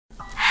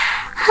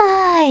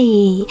Hi!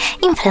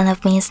 In front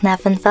of me is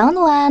Nothing Phone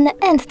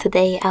 1, and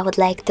today I would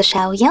like to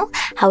show you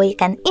how you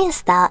can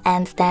install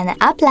and then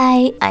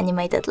apply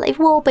animated live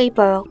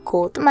wallpaper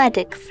called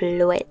Magic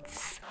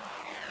Fluids.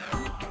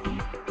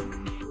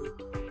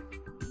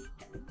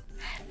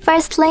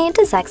 Firstly,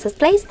 just access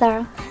Play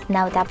Store.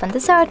 Now tap on the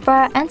search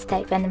bar and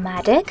type in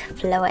Magic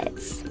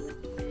Fluids.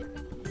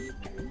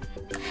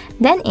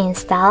 Then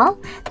install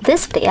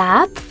this free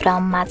app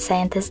from Mad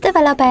Scientist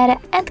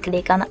developer and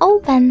click on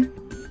Open.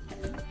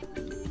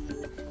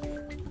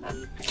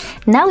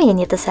 Now you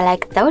need to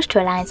select those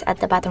two lines at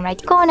the bottom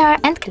right corner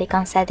and click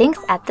on Settings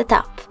at the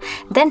top.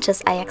 Then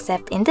choose I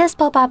accept in this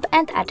pop-up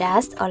and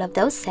adjust all of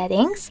those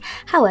settings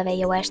however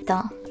you wish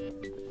to.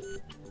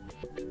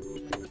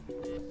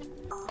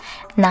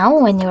 Now,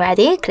 when you're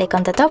ready, click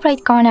on the top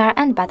right corner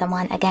and bottom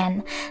one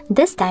again.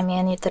 This time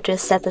you need to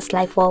choose Set as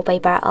Live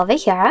Wallpaper over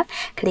here,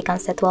 click on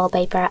Set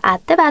Wallpaper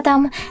at the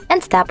bottom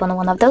and tap on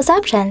one of those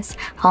options,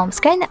 Home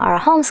Screen or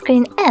Home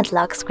Screen and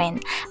Lock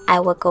Screen.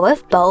 I will go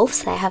with both,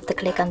 so I have to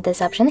click on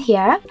this option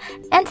here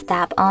and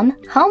tap on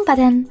Home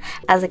button.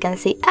 As you can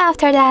see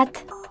after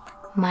that,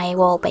 my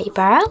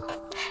wallpaper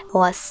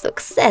was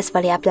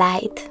successfully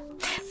applied.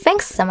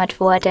 Thanks so much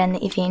for watching.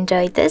 If you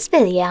enjoyed this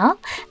video,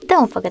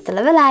 don't forget to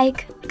leave a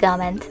like,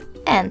 comment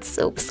and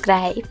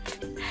subscribe.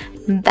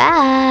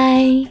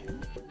 Bye!